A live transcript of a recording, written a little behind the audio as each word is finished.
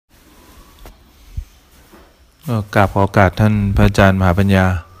ก็กราบขอโอกาสท่านพระอาจารย์มหาปัญญา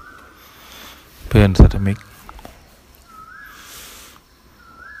เพื่อนสัตมิก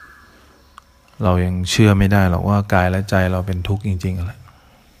เรายังเชื่อไม่ได้หรอกว่ากายและใจเราเป็นทุกข์จริงๆอะไร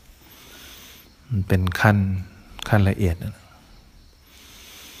มันเป็นขั้นละเอียดนะ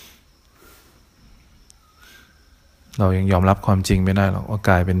เรายังยอมรับความจริงไม่ได้หรอกว่า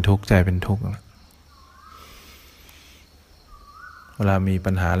กายเป็นทุกข์ใจเป็นทุกข์เวลามี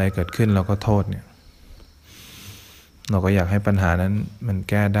ปัญหาอะไรเกิดขึ้นเราก็โทษเนี่ยเราก็อยากให้ปัญหานั้นมัน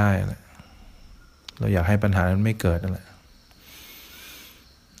แก้ได้แหละเราอยากให้ปัญหานั้นไม่เกิดนั่นแหละ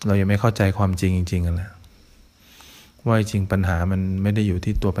เรายังไม่เข้าใจความจริงจริงๆกันแหละว่าจริงปัญหามันไม่ได้อยู่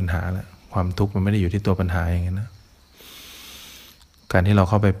ที่ตัวปัญหาแหละความทุกข์มันไม่ได้อยู่ที่ตัวปัญหาอย่างนั้นนะการที่เรา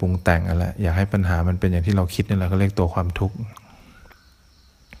เข้าไปปรุงแต่งอะไรอยากให้ปัญหามันเป็นอย่างที่เราคิดนี่แหละก็เรียกตัวความทุกข์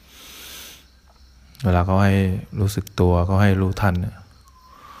เวลาเขาให้รู้สึกตัวเขาให้รู้ทัน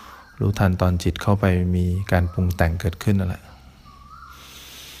ตอนจิตเข้าไปมีการปรุงแต่งเกิดขึ้นนั่นแหละ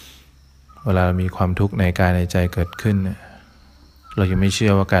เวลามีความทุกข์ในกายในใจเกิดขึ้นเนี่ยเรายังไม่เชื่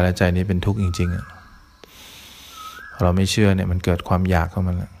อว่ากายและใจนี้เป็นทุกข์จริงๆพอเราไม่เชื่อเนี่ยมันเกิดความอยากเข้าม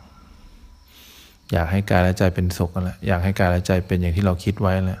าแล้วอยากให้กายและใจเป็นสุขนั่นแหละอยากให้กายและใจเป็นอย่างที่เราคิดไ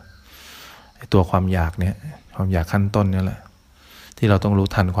ว้แหละไอ้ตัวความอยากเนี่ยความอยากขั้นต้นนี่แหละที่เราต้องรู้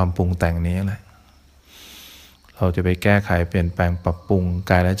ทันความปรุงแต่งนี้แหละเราจะไปแก้ไขเปลี่ยนแปลงปรับปรุง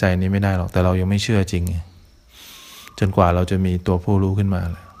กายและใจนี้ไม่ได้หรอกแต่เรายังไม่เชื่อจริงจนกว่าเราจะมีตัวผู้รู้ขึ้นมา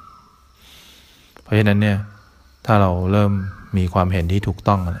เลยเพราะฉะนั้นเนี่ยถ้าเราเริ่มมีความเห็นที่ถูก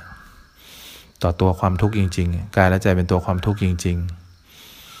ต้องแล้วต่อตัวความทุกข์จริงๆกายและใจเป็นตัวความทุกข์จริงๆ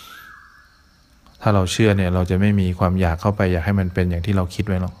ถ้าเราเชื่อเนี่ยเราจะไม่มีความอยากเข้าไปอยากให้มันเป็นอย่างที่เราคิด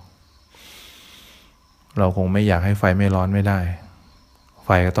ไว้หรอกเราคงไม่อยากให้ไฟไม่ร้อนไม่ได้ไฟ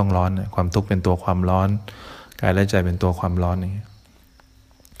ก็ต้องร้อนความทุกข์เป็นตัวความร้อนกายและใจเป็นตัวความร้อนนี่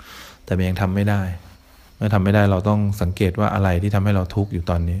แต่มันยังทำไม่ได้เมื่อทำไม่ได้เราต้องสังเกตว่าอะไรที่ทำให้เราทุกข์อยู่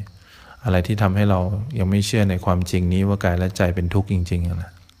ตอนนี้อะไรที่ทำให้เรายังไม่เชื่อในความจริงนี้ว่ากายและใจเป็นทุกข์จริงๆน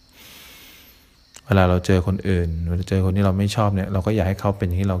ะเวลาเราเจอคนอื่นเวลาเจอคนที่เราไม่ชอบเนี่ยเราก็อยากให้เขาเป็น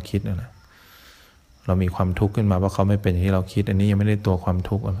อย่างที่เราคิดนะเรามีความทุกข์ขึ้นมาเพราะเขาไม่เป็นอย่างที่เราคิดอันนี้ยังไม่ได้ตัวความ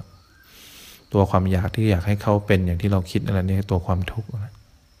ทุกข์นะตัวความอยากที่อยากให้เขาเป็นอย่างที่เราคิดอะไรนี่ตัวความทุกข์นะ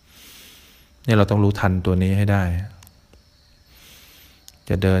นี่เราต้องรู้ทันตัวนี้ให้ได้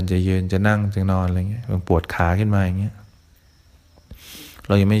จะเดินจะยืนจะนั่งจะนอนอะไรเงี้ยปวดขาขึ้นมาอย่างเงี้ยเ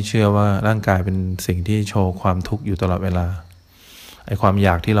รายังไม่เชื่อว่าร่างกายเป็นสิ่งที่โชว์ความทุกข์อยู่ตลอดเวลาไอ้ความอย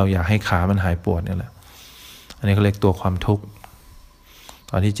ากที่เราอยากให้ขามันหายปวดนี่แหละอันนี้เขาเรียกตัวความทุกข์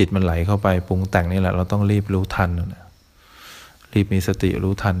ตอนที่จิตมันไหลเข้าไปปรุงแต่งนี่แหละเราต้องรีบรู้ทันนะรีบมีสติ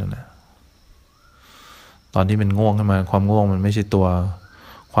รู้ทันนะตอนที่มันง่วงขึ้นมาความง่วงมันไม่ใช่ตัว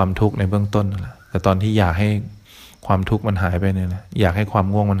ความทุกข์ในเบื้องต้นนั่นแหละแต่ตอนที่อยากให้ความทุกข์มันหายไปเนี่ยนะอยากให้ความ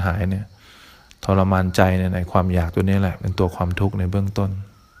ง่วงมันหายเนี่ยทรมานใจในความอยากตัวนี้แหละเป็นตัวความทุกข์ในเบื้องต้น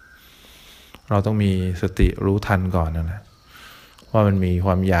เราต้องมีสติรู้ทันก่อนนะว่ามันมีค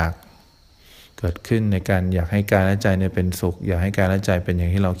วามอยากเกิดขึ้นในการอยากให้กายและใจเนี่ยเป็นสุขอยากให้กายและใจเป็นอย่า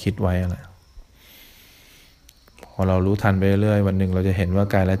งที่เราคิดไว้แหละพอเรารู้ทันไปเรื่อยวันหนึ่งเราจะเห็นว่า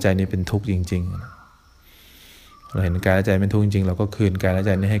กายและใจนี้เป็นทุกข์จริงๆเราเห็นกายและใจเป็นทุกข์จริงๆเราก็คืนกายและใจ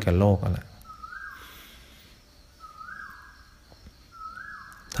นี้ให้กับโลกนั่นแหละ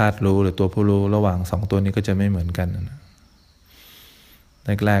ธาตุรู้หรือตัวผู้รู้ระหว่างสองตัวนี้ก็จะไม่เหมือนกันนะ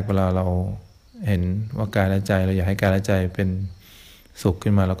แรกๆเวลาเราเห็นว่ากายและใจเราอยากให้กายและใจเป็นสุข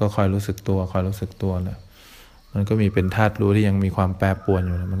ขึ้นมาแล้วก็คอยรู้สึกตัวแล้วมันก็มีเป็นธาตุรู้ที่ยังมีความแปรปรวนอ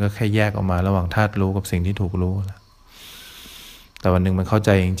ยู่มันก็แค่แยกออกมาระหว่างธาตุรู้กับสิ่งที่ถูกรู้แล้วแต่วันหนึ่งมันเข้าใจ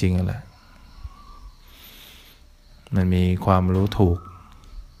จริงๆแหละมันมีความรู้ถูก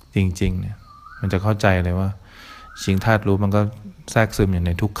จริงๆเนี่ยมันจะเข้าใจเลยว่าสิ่งธาตุรู้มันก็แทรกซึมอยู่ใ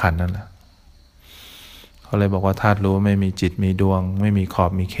นทุกขันธ์นั่นแหละเขาเลยบอกว่าธาตุรู้ไม่มีจิตมีดวงไม่มีขอ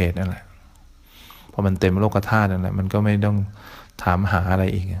บมีเขตนั่นแหละพอมันเต็มโลกธาตุนั่นแหละมันก็ไม่ต้องถามหาอะไร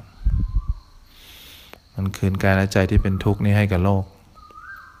อีกมันคืนกายและใจที่เป็นทุกข์นี้ให้กับโลก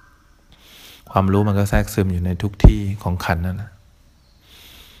ความรู้มันก็แทรกซึมอยู่ในทุกที่ของขันธ์นั่นแหละ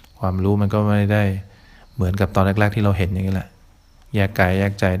ความรู้มันก็ไม่ได้เหมือนกับตอนแรกๆที่เราเห็นอย่างนี้แหละแยกกายแย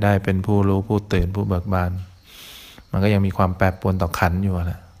กใจได้เป็นผู้รู้ผู้ตื่นผู้เบิกบานมันก็ยังมีความแปรปรวนต่อขันธ์อยู่แ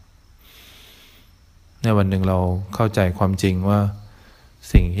หละในวันหนึ่งเราเข้าใจความจริงว่า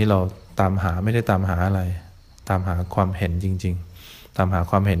สิ่งที่เราตามหาไม่ได้ตามหาอะไรตามหาความเห็นจริงๆตามหา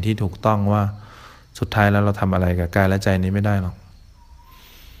ความเห็นที่ถูกต้องว่าสุดท้ายแล้วเราทำอะไรกับกายและใจนี้ไม่ได้หรอก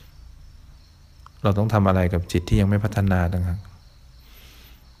เราต้องทำอะไรกับจิตที่ยังไม่พัฒนาต่างหาก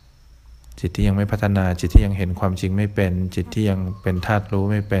จิตที่ยังไม่พัฒนาจิตที่ยังเห็นความจริงไม่เป็นจิตที่ยังเป็นธาตุรู้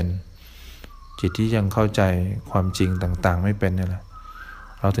ไม่เป็นจิตที่ยังเข้าใจความจริงต่างๆไม่เป็นนี่แหละ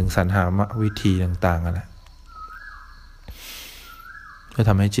เราถึงสรรหาวิธีต่างๆนั่นแหละ เพื่อ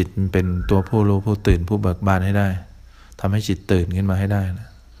ทำให้จิตมันเป็นตัวผู้รู้ผู้ตื่นผู้เบิกบานให้ได้ทำให้จิตตื่นขึ้นมาให้ได้นะ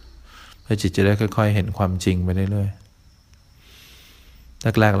เพื่อจิตจะได้ค่อยๆเห็นความจริงไปเรื่อย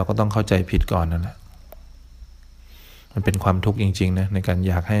ๆแรกๆเราก็ต้องเข้าใจผิดก่อนนั่นแหละมันเป็นความทุกข์จริงๆนะในการ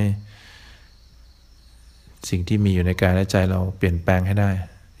อยากให้สิ่งที่มีอยู่ในกายและใจเราเปลี่ยนแปลงให้ได้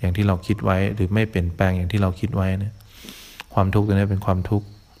อย่างที่เราคิดไว้หรือไม่เปลี่ยนแปลงอย่างที่เราคิดไว้เนี่ยความทุกข์ตัวนี้เป็นความทุกข์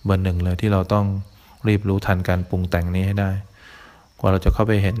เบอร์หนึ่งเลยที่เราต้องรีบรู้ทันการปรุงแต่งนี้ให้ได้กว่าเราจะเข้า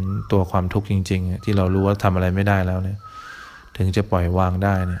ไปเห็นตัวความทุกข์จริงๆที่เรารู้ว่าทำอะไรไม่ได้แล้วเนี่ยถึงจะปล่อยวางไ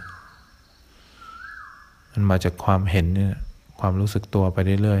ด้เนี่ยมันมาจากความเห็นเนี่ยความรู้สึกตัวไป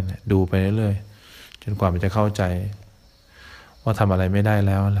เรื่อยๆเนี่ยดูไปเรื่อยๆจนกว่ามันจะเข้าใจว่าทำอะไรไม่ได้แ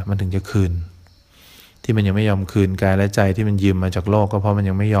ล้วแหละมันถึงจะคืนที่มันยังไม่ยอมคืนกายและใจที่มันยืมมาจากโลกก็เพราะมัน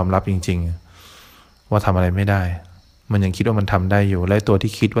ยังไม่ยอมรับจริงๆว่าทำอะไรไม่ได้มันยังคิดว่ามันทำได้อยู่และตัว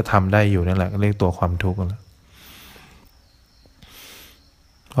ที่คิดว่าทำได้อยู่นั่นแหละเรียกตัวความทุกข์นั่นแหละ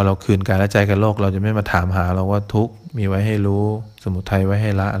พอเราคืนกายและใจกับโลกเราจะไม่มาถามหาเราว่าทุกข์มีไว้ให้รู้สมุทัยไว้ให้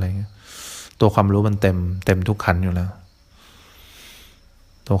ละอะไรเงี้ยตัวความรู้มันเต็มทุกขันอยู่แล้ว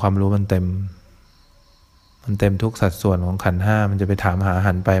ตัวความรู้มันเต็มทุกสัดส่วนของขันธ์ห้ามันจะไปถามหา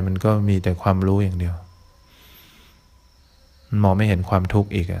หันไปมันก็มีแต่ความรู้อย่างเดียวมันมองไม่เห็นความทุกข์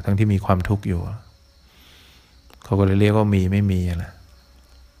อีกอะทั้งที่มีความทุกข์อยู่เขาก็เลยเรียกว่ามีไม่มีแหละ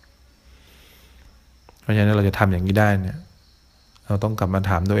เพราะฉะนั้นเราจะทำอย่างนี้ได้เนี่ยเราต้องกลับมา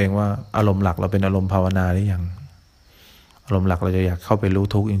ถามตัวเองว่าอารมณ์หลักเราเป็นอารมณ์ภาวนาหรือยังอารมณ์หลักเราจะอยากเข้าไปรู้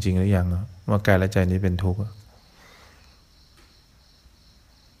ทุกข์จริงๆหรือยังว่ากายและใจนี้เป็นทุกข์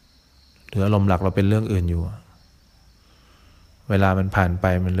หรืออารมณ์หลักเราเป็นเรื่องอื่นอยู่เวลามันผ่านไป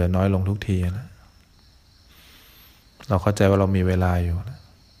มันเหลือน้อยลงทุกทีนะเราเข้าใจว่าเรามีเวลาอยู่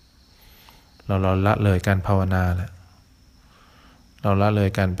เราละเลยการภาวนาแล้วเราละเลย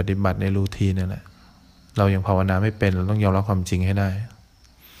การปฏิบัติในรูทีนนั่นแหละเรายังภาวนาไม่เป็นเราต้องยอมรับความจริงให้ได้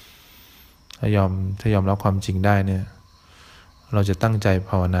ถ้ายอมรับความจริงได้เนี่ยเราจะตั้งใจ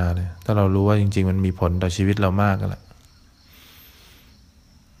ภาวนาเลยถ้าเรารู้ว่าจริงๆมันมีผลต่อชีวิตเรามากแล้ว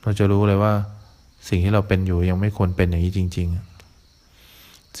เราจะรู้เลยว่าสิ่งที่เราเป็นอยู่ยังไม่ควรเป็นอย่างนี้จริง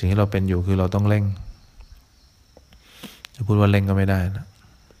ๆสิ่งที่เราเป็นอยู่คือเราต้องเร่งจะพูดว่าเร่งก็ไม่ได้นะ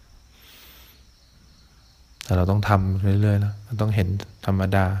แต่เราต้องทำเรื่อยๆนะเราต้องเห็นธรรม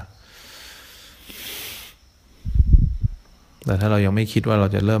ดาแต่ถ้าเรายังไม่คิดว่าเรา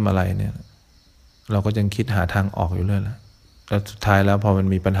จะเริ่มอะไรเนี่ยเราก็ยังคิดหาทางออกอยู่เรื่อยแล้วสุดท้ายแล้วพอมัน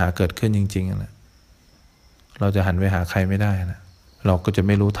มีปัญหาเกิดขึ้นจริงๆนะเราจะหันไปหาใครไม่ได้นะเราก็จะไ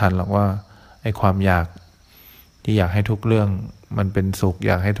ม่รู้ทันหรอกว่าไอ้ความอยากที่อยากให้ทุกเรื่องมันเป็นสุขอ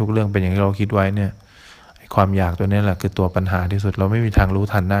ยากให้ทุกเรื่องเป็นอย่างที่เราคิดไว้เนี่ยไอ้ความอยากตัวนี้แหละคือตัวปัญหาที่สุดเราไม่มีทางรู้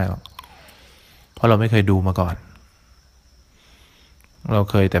ทันได้หรอกเพราะเราไม่เคยดูมาก่อนเรา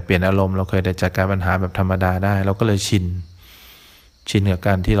เคยแต่เปลี่ยนอารมณ์เราเคยแต่จัดการปัญหาแบบธรรมดาได้เราก็เลยชินกับก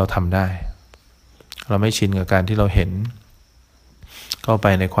ารที่เราทำได้เราไม่ชินกับการที่เราเห็นเข้าไป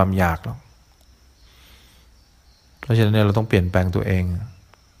ในความอยากหรอกเพราะฉะนั้นเนี่ยเราต้องเปลี่ยนแปลงตัวเอง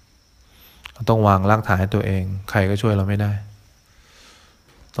เราต้องวางรากฐานให้ตัวเองใครก็ช่วยเราไม่ได้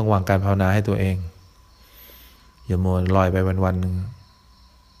ต้องวางการภาวนาให้ตัวเองอย่ามัวลอยไปวันๆนึง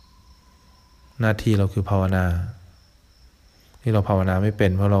หน้าที่เราคือภาวนาที่เราภาวนาไม่เป็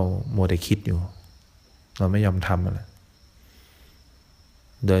นเพราะเรามัวแต่คิดอยู่เราไม่ยอมทำอะไร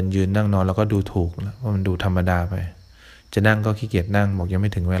เดินยืนนั่งนอนเราก็ดูถูกแล้วว่ามันดูธรรมดาไปจะนั่งก็ขี้เกียจนั่งบอกยังไ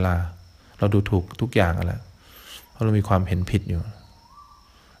ม่ถึงเวลาเราดูถูกทุกอย่างแล้วเพราะเรามีความเห็นผิดอยู่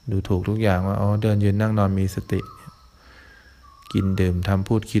ดูถูกทุกอย่างว่าอ๋อเดินยืนนั่งนอนมีสติกินดื่มทำ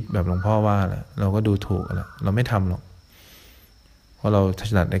พูดคิดแบบหลวงพ่อว่าแหละเราก็ดูถูกแล้วเราไม่ทำหรอกเพราะเราถ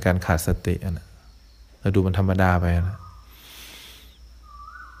นัดในการขาดสตินะเราดูมันธรรมดาไปนะ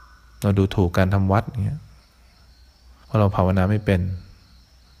เราดูถูกการทำวัดอย่างเงี้ยเพราะเราภาวนาไม่เป็น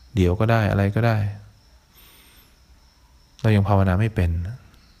เดี๋ยวก็ได้อะไรก็ได้เรายังภาวนาไม่เป็น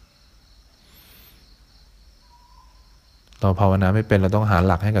เราภาวนาไม่เป็นเราต้องหา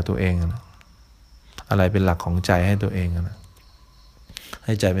หลักให้กับตัวเองนะอะไรเป็นหลักของใจให้ตัวเองนะใ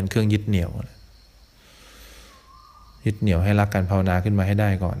ห้ใจเป็นเครื่องยึดเหนี่ยวให้รักการภาวนาขึ้นมาให้ได้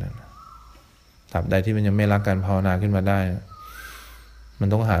ก่อนนะตราบใดที่มันยังไม่รักการภาวนาขึ้นมาได้มัน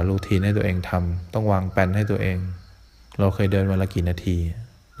ต้องหารูทีนให้ตัวเองทำต้องวางแผนให้ตัวเองเราเคยเดินวันละกี่นาที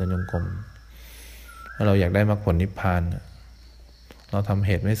เดินจงกรมถ้าเราอยากได้มรรคผลนิพพานเราทำเห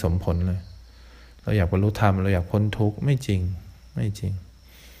ตุไม่สมผลเลยเราอยากบรรลุธรรมเราอยากพ้นทุกข์ไม่จริง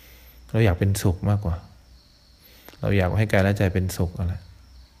เราอยากเป็นสุขมากกว่าเราอยากให้กายและใจเป็นสุขอะไร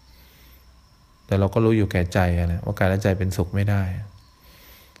แต่เราก็รู้อยู่แก่ใจนะว่ากายและใจเป็นสุขไม่ได้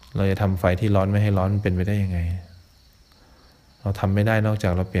เราจะทำไฟที่ร้อนไม่ให้ร้อนเป็นไปได้ยังไงเราทำไม่ได้นอกจา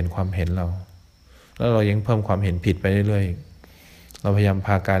กเราเปลี่ยนความเห็นเราแล้วเรายังเพิ่มความเห็นผิดไปเรื่อยๆ เราพยายามพ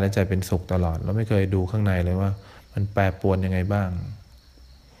ากายและใจเป็นสุขตลอดเราไม่เคยดูข้างในเลยว่ามันแปรปรวนยังไงบ้าง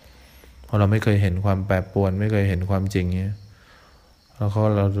เพราะเราไม่เคยเห็นความแปรปรวนไม่เคยเห็นความจริงเนี้ยแล้ว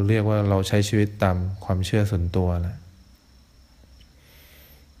เราเรียกว่าเราใช้ชีวิตตามความเชื่อส่วนตัวแหละ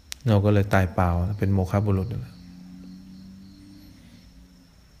เราก็เลยตายเปล่าเป็นโมฆะบุรุษ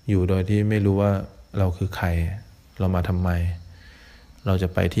อยู่โดยที่ไม่รู้ว่าเราคือใครเรามาทำไมเราจะ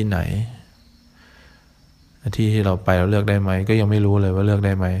ไปที่ไหนที่เราไปเราเลือกได้ไหมก็ยังไม่รู้เลยว่าเลือกไ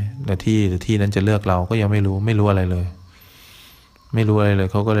ด้ไหมและที่นั้นจะเลือกเราก็ยังไม่รู้อะไรเลยไม่รู้อะไรเลย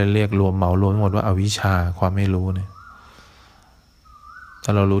เขาก็เลยเรียกรวมเหมารวมหมดว่าอวิชชาความไม่รู้เนี่ยถ้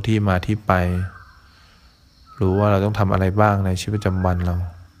าเรารู้ที่มาที่ไปรู้ว่าเราต้องทำอะไรบ้างในชีวิตประจำวันเรา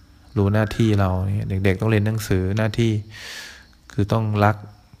รู้หน้าที่เราเนี่ยเด็กๆต้องเรียนหนังสือหน้าที่คือต้องรัก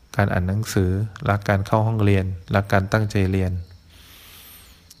การอ่านหนังสือรักการเข้าห้องเรียนรักการตั้งใจเรียน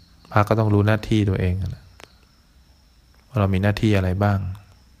พระก็ต้องรู้หน้าที่ตัวเองว่าเรามีหน้าที่อะไรบ้าง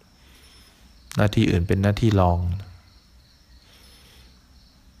หน้าที่อื่นเป็นหน้าที่รอง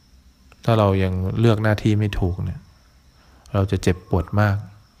ถ้าเรายังเลือกหน้าที่ไม่ถูกเนี่ยเราจะเจ็บปวดมาก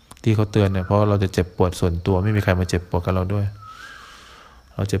ที่เขาเตือนเนี่ยเพราะเราจะเจ็บปวดส่วนตัวไม่มีใครมาเจ็บปวดกับเราด้วย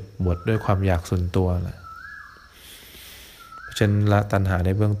เราเจ็บปวดด้วยความอยากส่วนตัวแหละเพราะฉะนั้นละตัณหาใน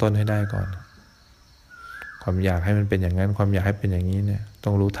เบื้องต้นให้ได้ก่อนความอยากให้มันเป็นอย่างนั้นความอยากให้เป็นอย่างนี้เนี่ยต้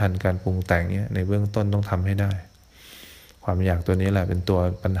องรู้ทันการปรุงแต่งเนี่ยในเบื้องต้นต้องทำให้ได้ความอยากตัวนี้แหละเป็นตัว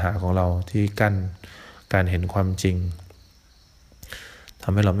ปัญหาของเราที่กั้นการเห็นความจริงท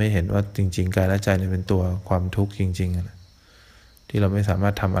ำให้เราไม่เห็นว่าจริงๆกายและใจเนี่ยเป็นตัวความทุกข์จริงๆที่เราไม่สามา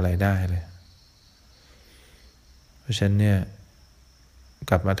รถทำอะไรได้เลยเพราะฉะนั้นเนี่ย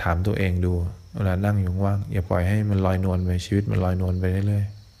กลับมาถามตัวเองดูเวลานั่งอยู่ว่างอย่าปล่อยให้มันลอยนวลไปชีวิตมันลอยนวลไปเรื่อย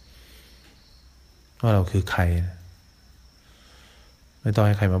ๆว่าเราคือใครไม่ต้องใ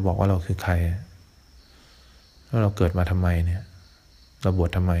ห้ใครมาบอกว่าเราคือใครว่าเราเกิดมาทำไมเนี่ยเราบวช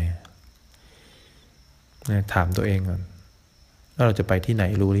ทำไมเนี่ยถามตัวเองก่อนว่าเราจะไปที่ไหน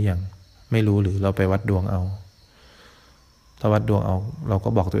รู้หรือยังไม่รู้หรือเราไปวัดดวงเอาถ้าวัดดวงเอาเราก็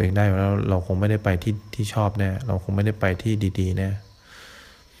บอกตัวเองได้ว่าเราคงไม่ได้ไปที่ชอบแน่เราคงไม่ได้ไปที่ดีๆแน่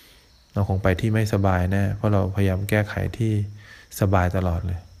เราคงไปที่ไม่สบายแน่เพราะเราพยายามแก้ไขที่สบายตลอด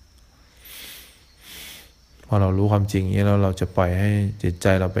เลยพอเรารู้ความจริงนี้แล้วเราจะปล่อยให้จิตใจ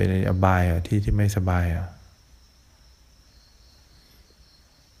เราไปในอบายที่ไม่สบาย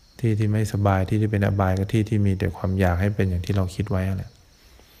ที่ไม่สบายที่เป็นอบายก็ที่มีแต่ความอยากให้เป็นอย่างที่เราคิดไว้แหละ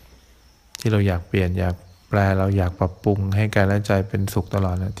ที่เราอยากเปลี่ยนอยากแปลเราอยากปรับปรุงให้กายและใจเป็นสุขตล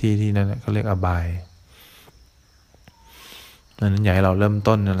อดนะที่นั่นเขาเรียกอบายนั้นอยากให้เราเริ่ม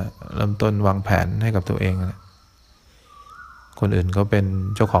ต้นนั่นแหละเริ่มต้นวางแผนให้กับตัวเองนะคนอื่นเขาเป็น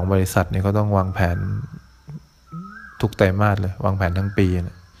เจ้าของบริษัทเนี่ยเขาต้องวางแผนทุกไตรมาสเลยวางแผนทั้งปีน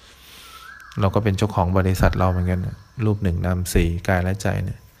ะเราก็เป็นเจ้าของบริษัทเราเหมือนกันนะรูปหนึ่งนามสี่กายและใจเ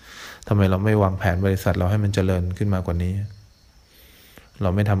นี่ยทำไมเราไม่วางแผนบริษัทเราให้มันเจริญขึ้นมากว่านี้เรา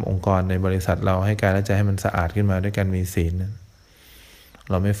ไม่ทำองค์กรในบริษัทเราให้กายและใจให้มันสะอาดขึ้นมาด้วยการมีศีล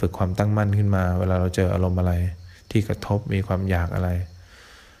เราไม่ฝึกความตั้งมั่นขึ้นมาเวลาเราเจออารมณ์อะไรที่กระทบมีความอยากอะไร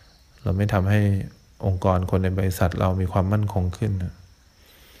เราไม่ทำให้องค์กรคนในบริษัทเรามีความมั่นคงขึ้น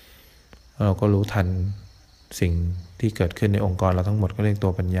เราก็รู้ทันสิ่งที่เกิดขึ้นในองค์กรเราทั้งหมดก็เรียกตั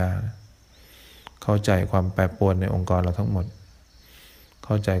วปัญญาเข้าใจความแปรปรวนในองค์กรเราทั้งหมดเ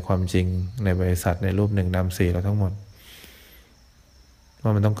ข้าใจความจริงในบริษัทในรูปหนึ่งนามสี่เราทั้งหมดว่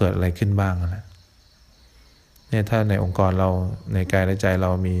ามันต้องเกิดอะไรขึ้นบ้างนะเนี่ยถ้าในองค์กรเราในกายและใจเร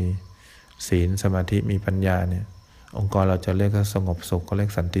ามีศีลสมาธิมีปัญญาเนี่ยองค์กรเราจะเรียกว่าสงบสุขก็เรีย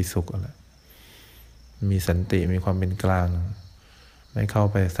กสันติสุขอะไรมีสันติมีความเป็นกลางไม่เข้า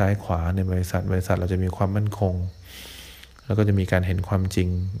ไปซ้ายขวาในบริษัทเราจะมีความมั่นคงแล้วก็จะมีการเห็นความจริง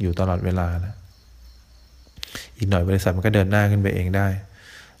อยู่ตลอดเวลานะอีกหน่อยบริษัทมันก็เดินหน้าขึ้นไปเองได้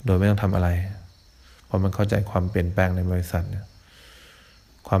โดยไม่ต้องทำอะไรเพราะมันเข้าใจความเปลี่ยนแปลงในบริษัทเนี่ย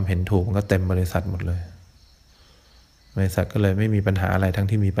ความเห็นถูกมันก็เต็มบริษัทหมดเลยบริษัทก็เลยไม่มีปัญหาอะไรทั้ง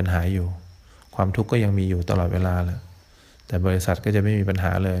ที่มีปัญหาอยู่ความทุกข์ก็ยังมีอยู่ตลอดเวลาแหละแต่บริษัทก็จะไม่มีปัญห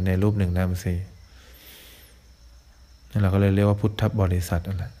าเลยในรูปหนึ่งนามสี่นั่นเราก็เลยเรียกว่าพุทธบริษัท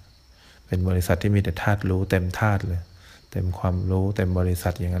นั่นแหละเป็นบริษัทที่มีแต่ธาตุรู้เต็มธาตุเลยเต็มความรู้เต็มบริษั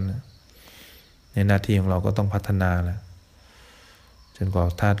ทอย่างนั้นนะในหน้าที่ของเราก็ต้องพัฒนาแหละจนกว่า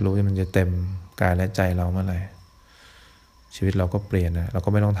ธาตุรู้มันจะเต็มกายและใจเราเมื่อไหร่ชีวิตเราก็เปลี่ยนนะเราก็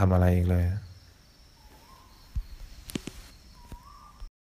ไม่ต้องทำอะไรอีกเลย